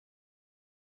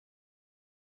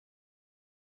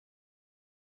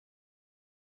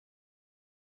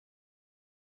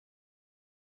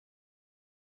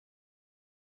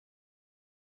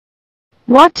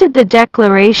What did the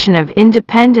Declaration of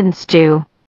Independence do?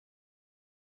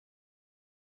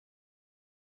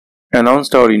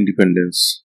 Announced our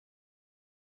independence.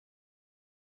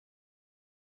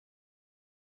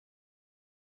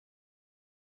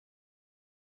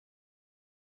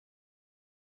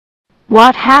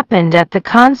 What happened at the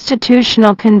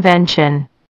Constitutional Convention?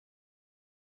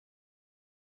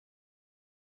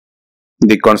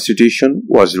 The Constitution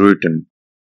was written.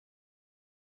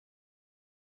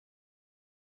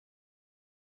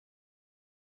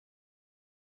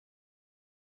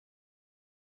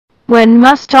 When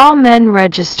must all men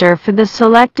register for the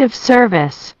Selective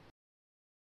Service?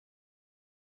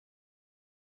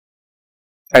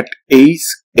 At age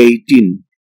 18.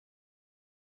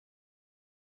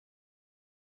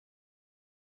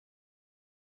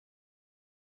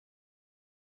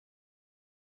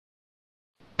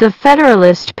 The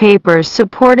Federalist Papers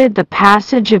supported the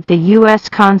passage of the U.S.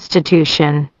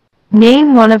 Constitution.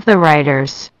 Name one of the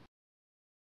writers.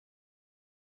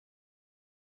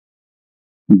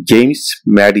 James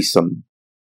Madison.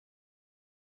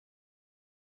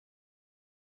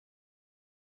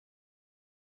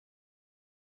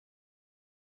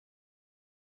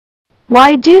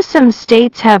 Why do some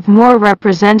states have more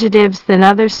representatives than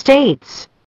other states?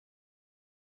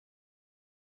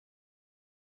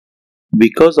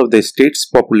 Because of the state's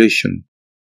population.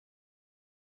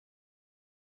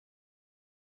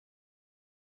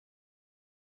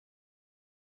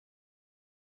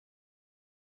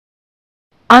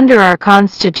 Under our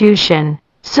Constitution,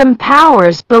 some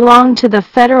powers belong to the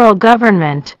federal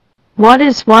government. What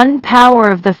is one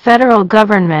power of the federal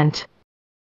government?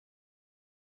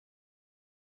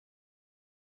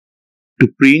 To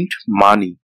print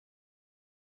money.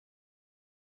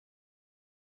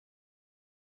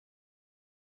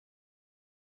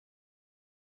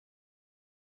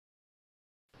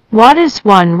 What is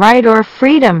one right or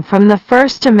freedom from the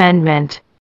First Amendment?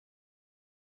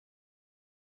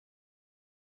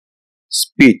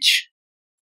 Speech.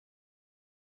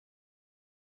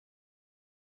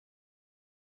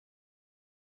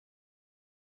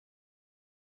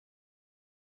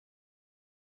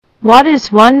 What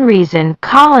is one reason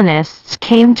colonists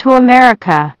came to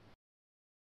America?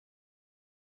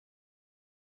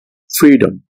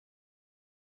 Freedom.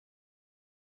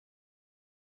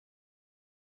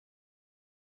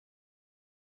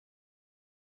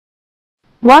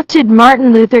 What did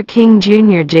Martin Luther King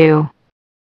Jr. do?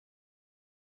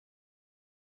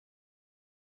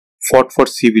 Fought for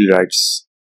civil rights.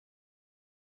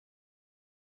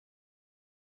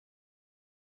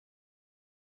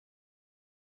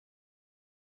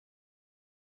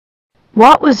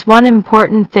 What was one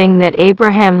important thing that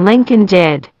Abraham Lincoln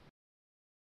did?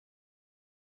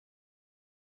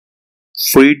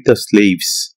 Freed the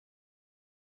slaves.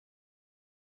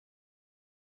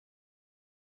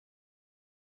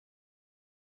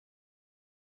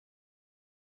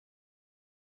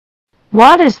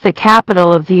 What is the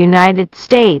capital of the United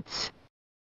States?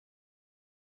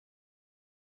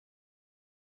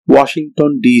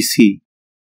 Washington, D.C.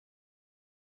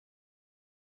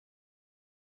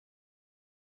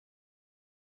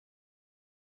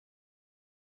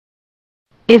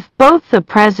 If both the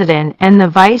president and the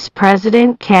vice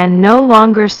president can no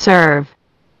longer serve,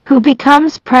 who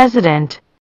becomes president?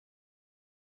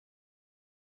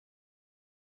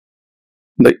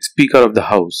 The Speaker of the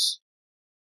House.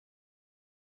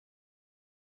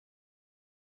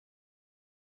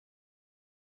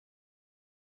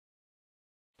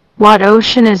 What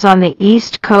ocean is on the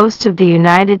east coast of the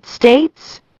United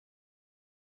States?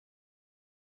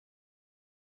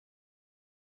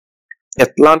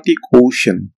 Atlantic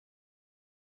Ocean.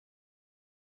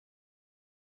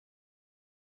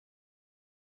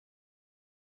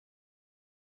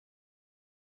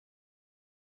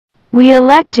 We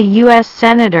elect a U.S.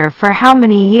 Senator for how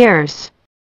many years?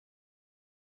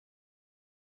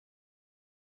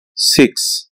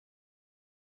 6.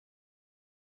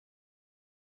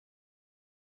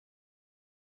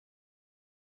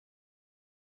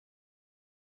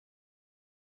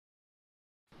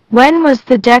 When was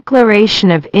the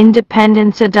Declaration of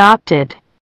Independence adopted?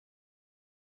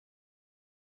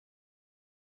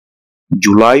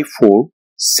 July 4,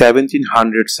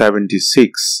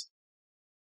 1776.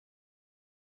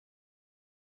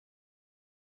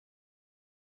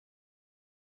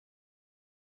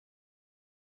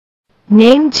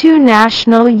 Name two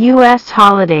national U.S.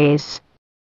 holidays.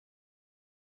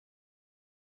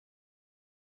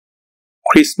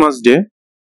 Christmas Day,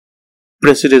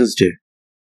 President's Day.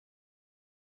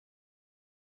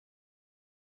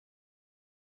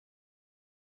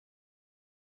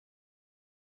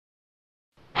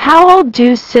 How old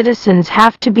do citizens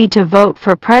have to be to vote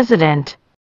for president?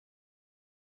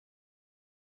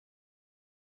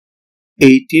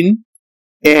 18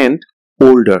 and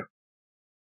older.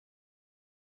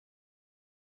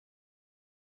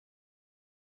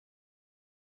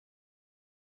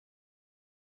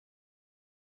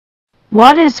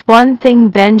 What is one thing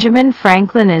Benjamin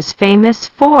Franklin is famous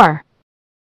for?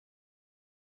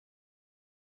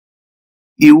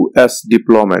 US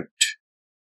diplomat.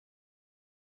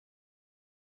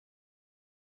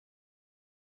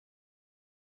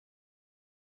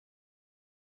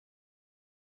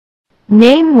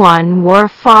 Name one war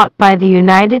fought by the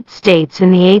United States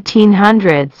in the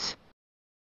 1800s.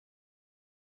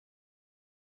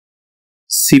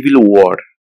 Civil War.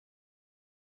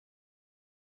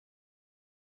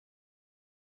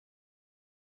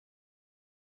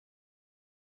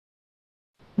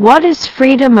 What is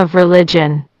freedom of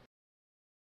religion?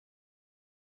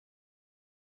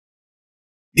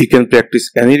 You can practice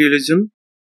any religion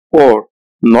or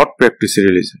not practice a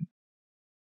religion.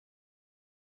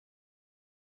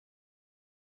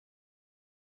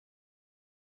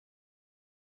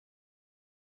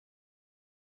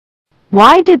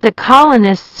 Why did the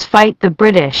colonists fight the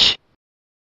British?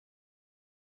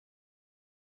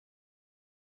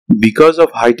 Because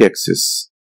of high taxes.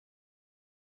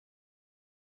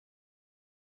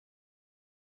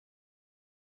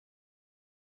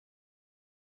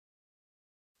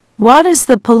 What is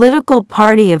the political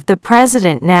party of the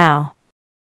president now?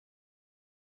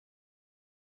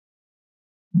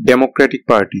 Democratic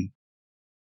Party.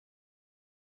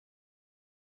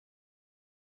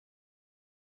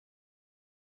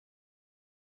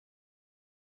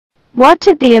 What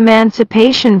did the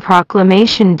Emancipation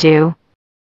Proclamation do?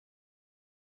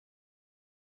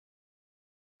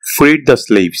 Freed the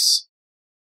slaves.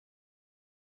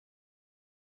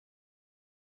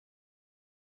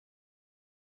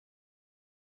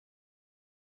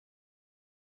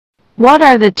 What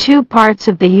are the two parts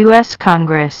of the U.S.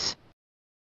 Congress?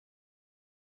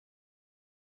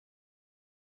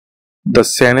 The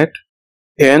Senate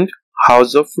and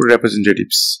House of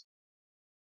Representatives.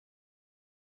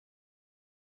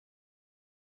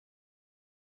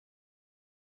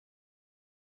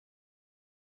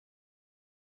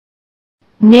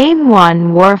 Name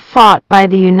one war fought by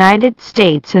the United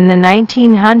States in the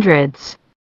 1900s.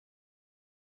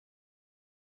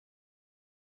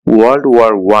 World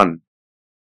War I.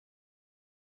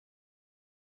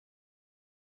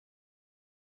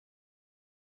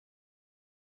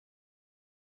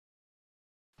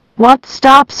 What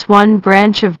stops one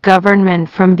branch of government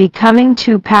from becoming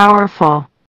too powerful?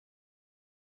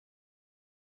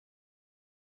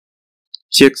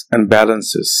 Checks and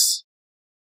balances.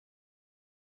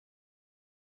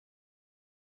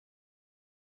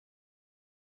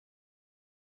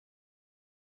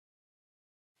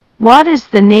 What is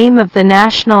the name of the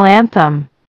national anthem?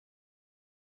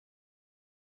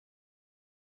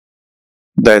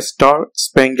 The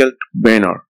Star-Spangled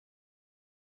Banner.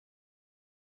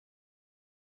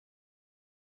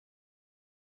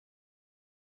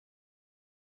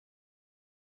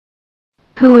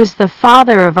 Who is the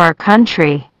father of our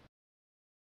country?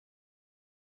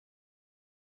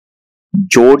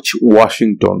 George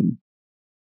Washington.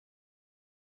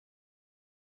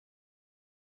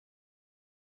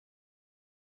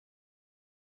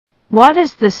 What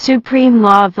is the supreme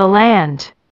law of the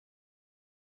land?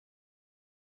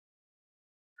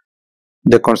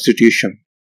 The Constitution.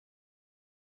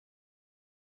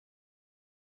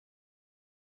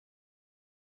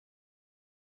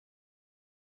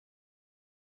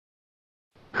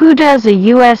 Who does a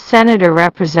U.S. Senator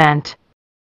represent?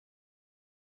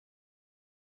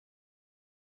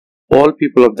 All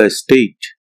people of the state.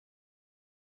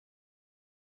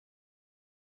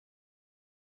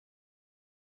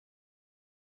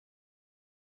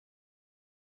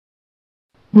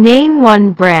 Name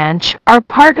one branch or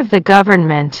part of the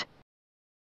government.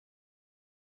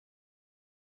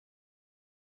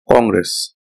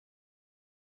 Congress.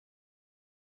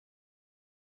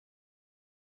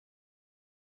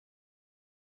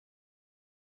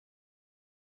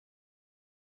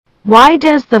 Why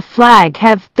does the flag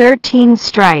have 13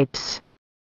 stripes?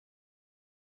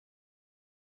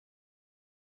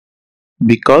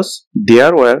 Because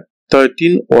there were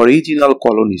 13 original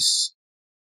colonies.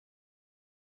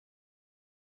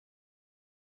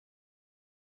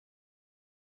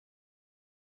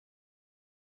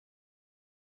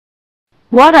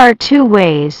 What are two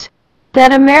ways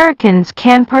that Americans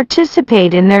can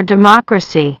participate in their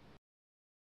democracy?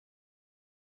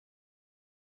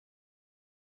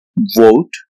 Vote.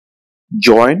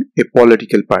 Join a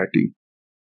political party.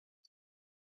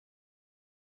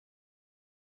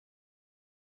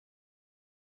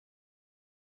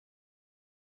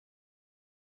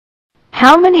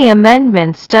 How many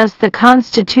amendments does the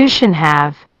Constitution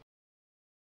have?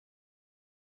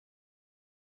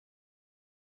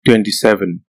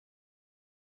 27.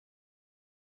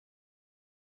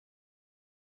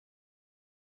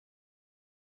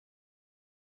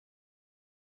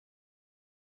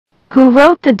 Who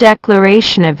wrote the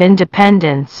Declaration of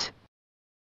Independence?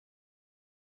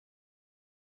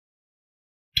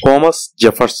 Thomas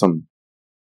Jefferson.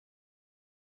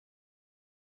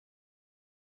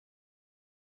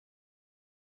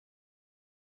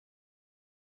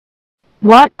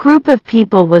 What group of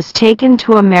people was taken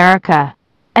to America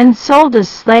and sold as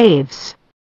slaves?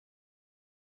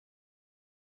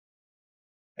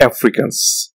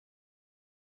 Africans.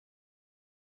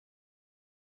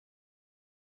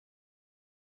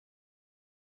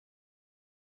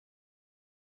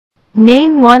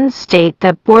 Name one state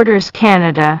that borders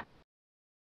Canada.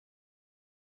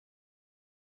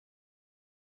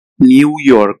 New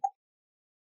York.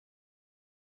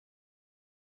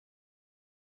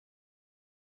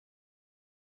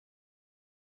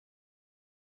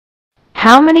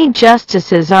 How many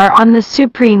justices are on the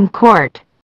Supreme Court?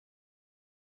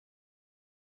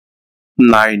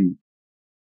 9.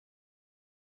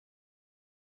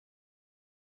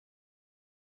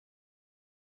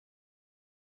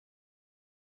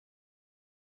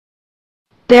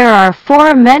 There are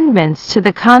 4 amendments to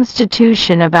the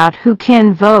Constitution about who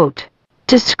can vote.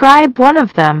 Describe one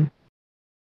of them.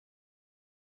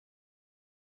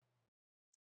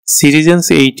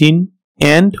 Citizens 18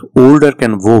 and older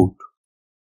can vote.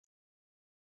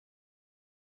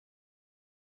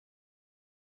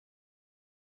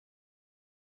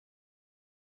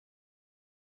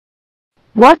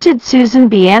 What did Susan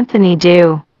B. Anthony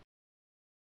do?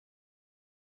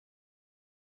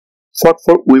 Fought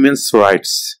for women's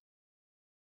rights.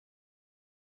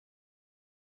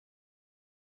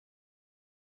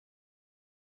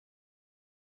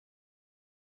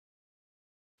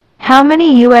 How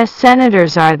many U.S.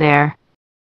 senators are there?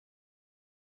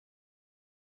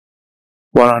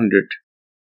 100.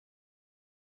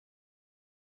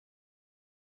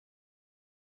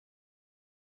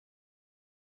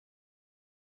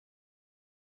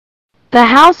 The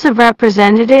House of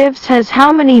Representatives has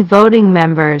how many voting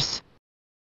members?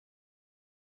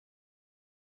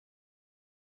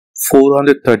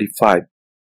 435.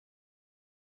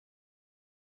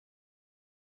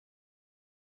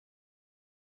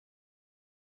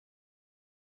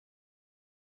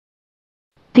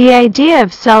 The idea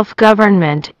of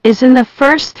self-government is in the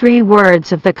first 3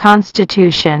 words of the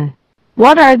Constitution.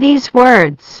 What are these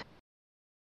words?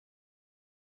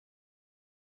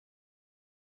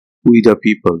 We the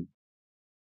people.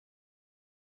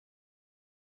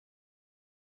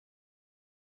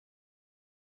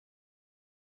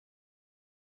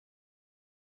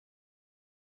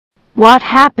 What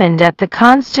happened at the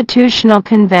Constitutional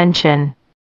Convention?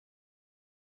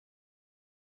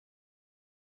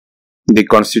 The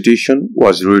Constitution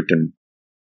was written.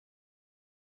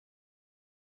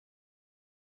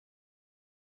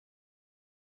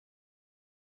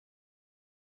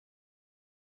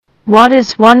 What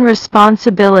is one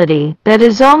responsibility that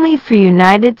is only for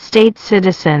United States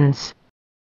citizens?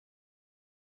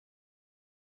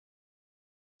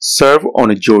 Serve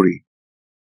on a jury.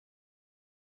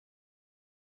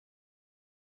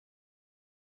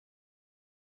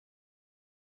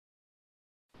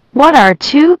 What are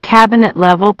 2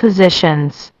 cabinet-level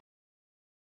positions?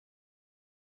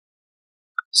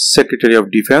 Secretary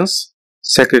of Defense,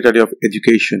 Secretary of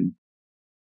Education.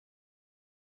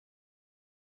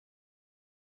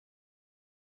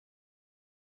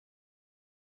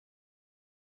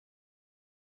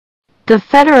 The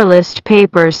Federalist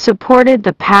Papers supported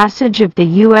the passage of the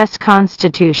U.S.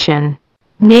 Constitution.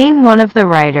 Name one of the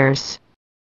writers.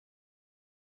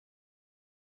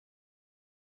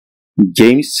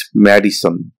 James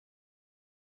Madison.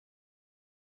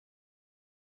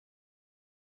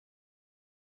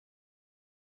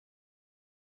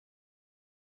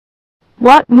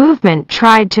 What movement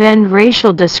tried to end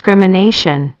racial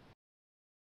discrimination?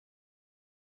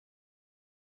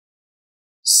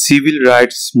 Civil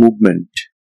Rights Movement.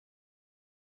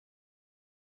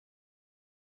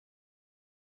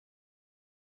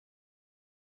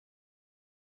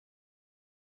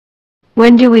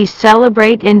 When do we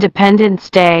celebrate Independence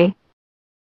Day?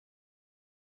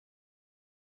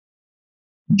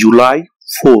 July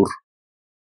 4.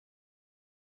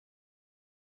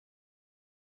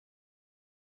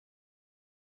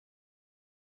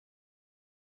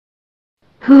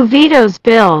 Who vetoes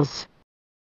bills?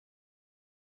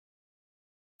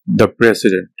 The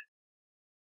President.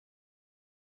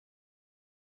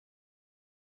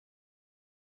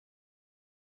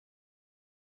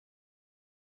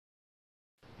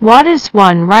 What is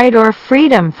one right or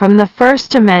freedom from the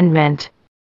First Amendment?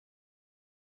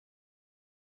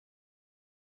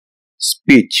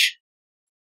 Speech.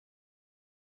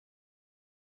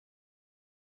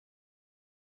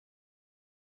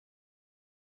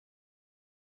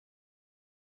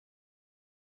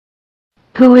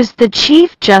 Who is the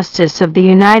Chief Justice of the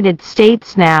United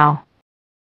States now?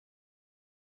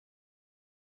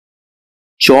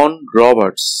 John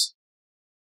Roberts.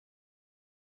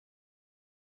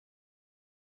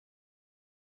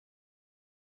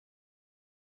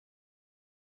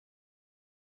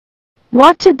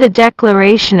 What did the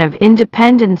Declaration of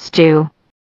Independence do?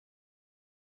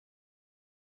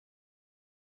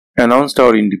 Announced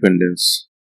our independence.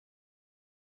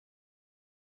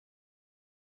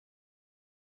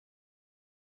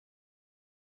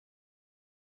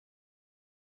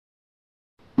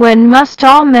 When must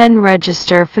all men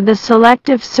register for the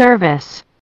Selective Service?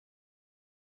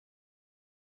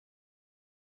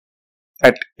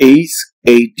 At age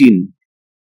 18.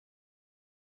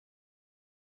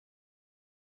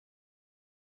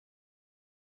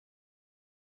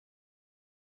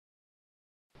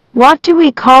 What do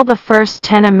we call the first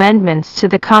 10 amendments to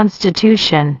the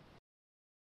Constitution?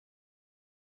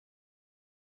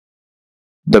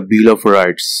 The Bill of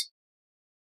Rights.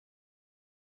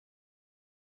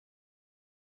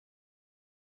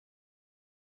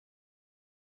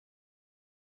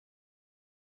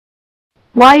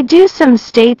 Why do some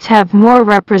states have more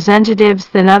representatives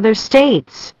than other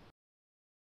states?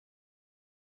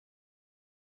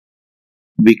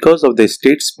 Because of the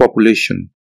state's population.